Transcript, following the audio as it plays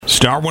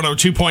Star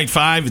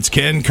 102.5, it's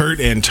Ken, Kurt,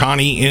 and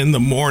Tawny in the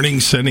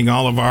morning, sending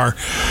all of our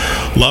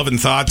love and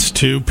thoughts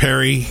to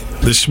Perry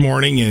this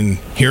morning and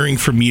hearing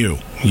from you.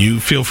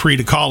 You feel free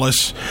to call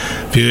us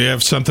if you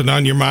have something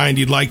on your mind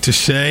you'd like to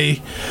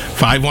say.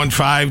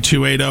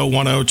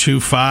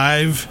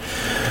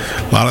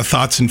 515-280-1025. A lot of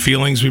thoughts and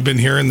feelings we've been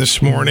hearing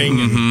this morning.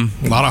 And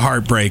a lot of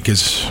heartbreak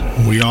as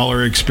we all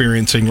are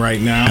experiencing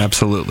right now.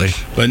 Absolutely.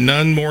 But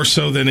none more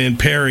so than in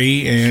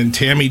Perry. And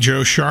Tammy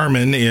Jo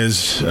Sharman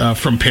is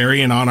from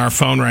Perry and on our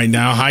phone right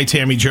now. Hi,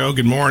 Tammy Jo.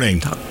 Good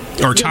morning.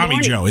 Or Tommy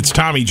Jo. It's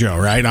Tommy Jo,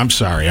 right? I'm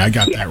sorry. I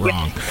got that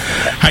wrong.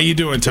 How you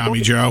doing,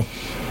 Tommy Jo?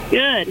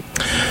 Good.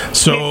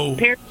 So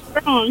Perry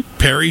Strong.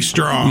 Perry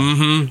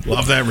Strong.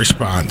 Love that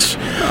response.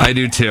 I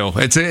do too.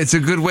 It's a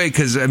good way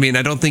because I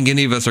don't think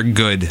any of us are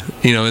good.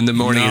 In the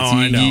morning. No,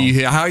 I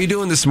know. How are you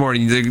doing this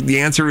morning? The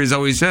answer is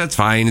always it's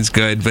fine, it's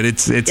good, but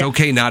it's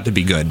okay not to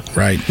be good.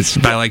 Right.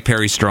 I like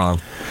Perry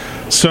Strong.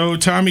 So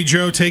Tommy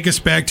Jo, take us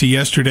back to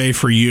yesterday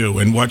for you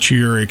and what's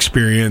your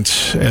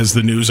experience as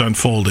the news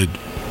unfolded.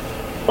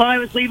 Well, I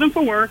was leaving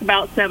for work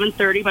about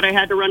 7:30, but I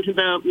had to run to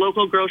the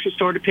local grocery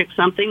store to pick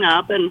something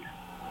up, and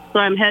so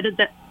I'm headed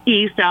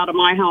east out of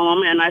my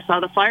home, and I saw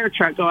the fire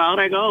truck go out.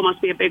 I go, it must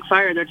be a big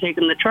fire. They're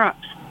taking the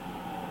trucks.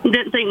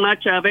 Didn't think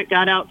much of it.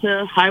 Got out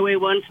to Highway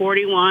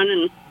 141,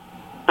 and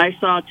I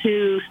saw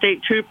two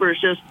state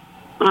troopers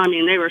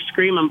they were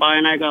screaming by,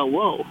 and I go,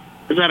 whoa.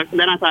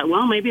 Then I thought,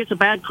 well, maybe it's a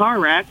bad car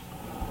wreck.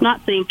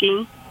 Not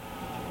thinking.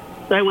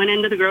 So I went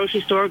into the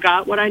grocery store,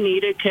 got what I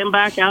needed, came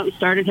back out, and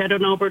started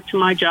heading over to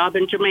my job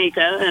in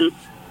Jamaica, and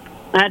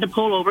I had to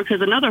pull over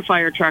because another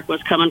fire truck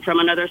was coming from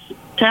another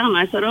town.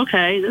 I said,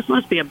 okay, this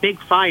must be a big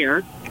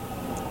fire.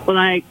 Well,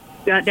 I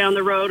got down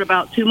the road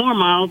about 2 more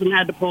miles and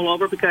had to pull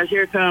over because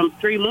here come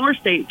 3 more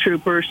state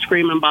troopers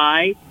screaming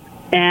by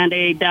and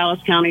a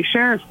Dallas County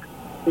Sheriff's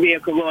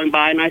vehicle going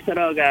by. And I said,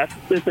 oh, gosh,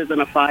 this isn't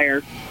a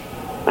fire.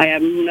 I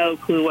have no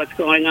clue what's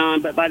going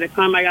on. But by the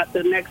time I got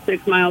the next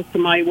 6 miles to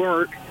my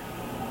work,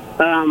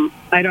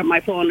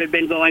 my phone had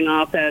been going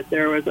off that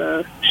there was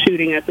a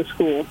shooting at the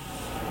school.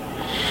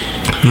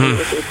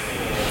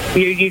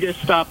 You just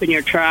stop in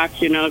your tracks,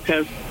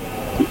 because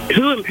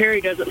who in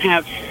Perry doesn't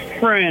have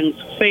friends,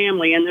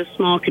 family in this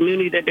small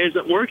community that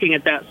isn't working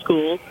at that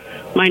school?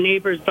 My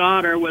neighbor's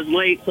daughter was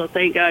late, so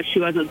thank God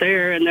she wasn't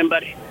there.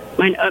 But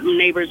my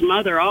neighbor's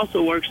mother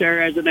also works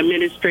there as an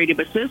administrative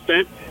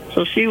assistant,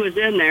 so she was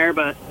in there.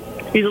 But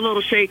she's a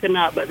little shaken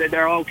up, but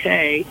they're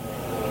okay,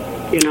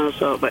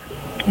 But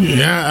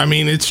yeah,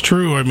 it's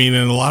true. In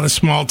a lot of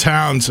small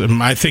towns,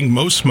 I think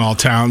most small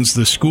towns,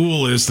 the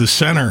school is the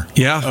center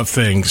of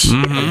things.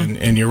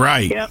 And you're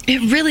right. Yep.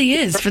 It really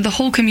is for the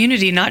whole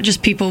community, not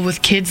just people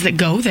with kids that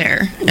go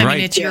there.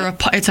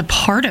 It's a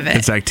part of it.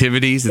 It's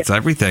activities. It's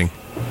everything.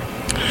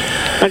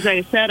 As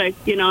I said,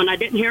 and I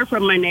didn't hear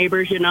from my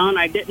neighbors, and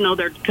I didn't know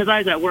because I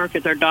was at work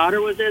if their daughter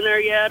was in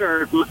there yet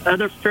or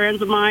other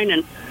friends of mine.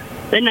 And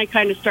then I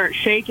kind of start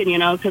shaking,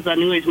 because I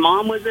knew his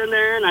mom was in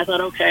there. And I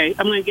thought, okay,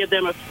 I'm going to give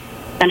them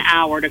an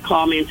hour to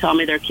call me and tell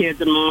me their kids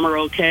and mom are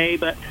okay.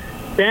 But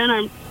then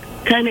I'm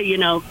kind of,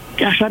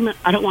 gosh, I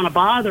don't want to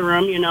bother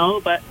them,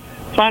 but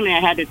finally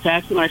I had to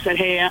text them. I said,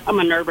 hey, I'm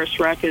a nervous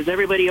wreck. Is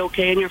everybody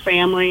okay in your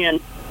family?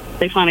 And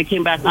they finally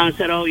came back on and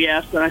said, oh,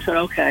 yes. And I said,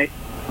 okay.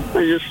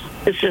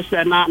 It's just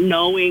that not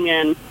knowing,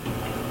 and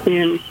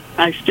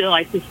I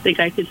just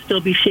think I could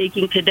still be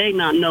shaking today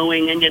not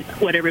knowing and yet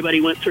what everybody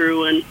went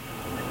through, and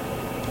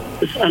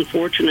it's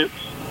unfortunate.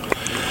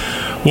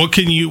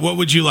 What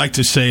would you like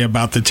to say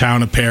about the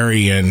town of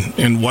Perry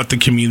and what the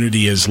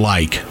community is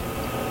like?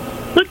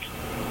 Look,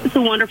 it's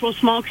a wonderful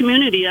small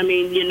community.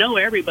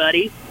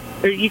 Everybody.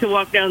 Or you can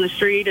walk down the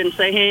street and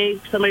say, hey,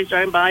 somebody's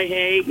driving by,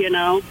 hey,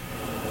 that's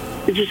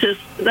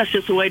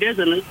just the way it is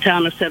in a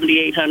town of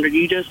 7,800.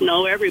 You just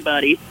know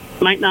everybody.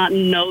 Might not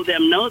know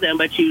them,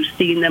 but you've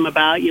seen them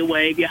about, you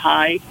wave, you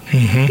hi,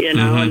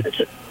 and it's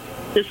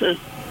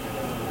just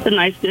a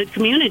nice, good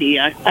community.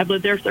 I've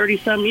lived there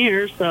 30-some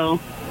years, so...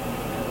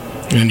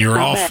 And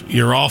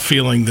you're all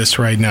feeling this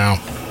right now,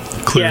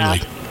 clearly.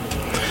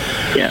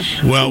 Yeah.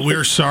 Well,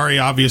 we're sorry,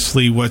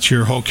 obviously, what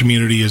your whole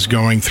community is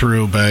going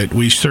through, but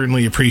we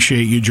certainly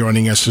appreciate you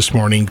joining us this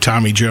morning,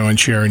 Tommy Jo, and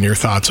sharing your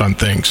thoughts on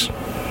things.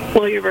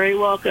 Well, you're very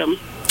welcome.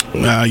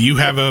 You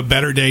have a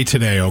better day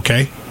today,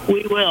 okay?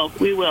 We will.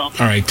 All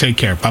right, take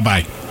care.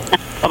 Bye-bye.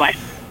 Bye-bye.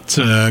 It's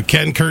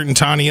Ken, Kurt, and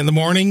Tawny in the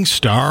morning,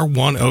 Star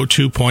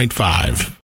 102.5.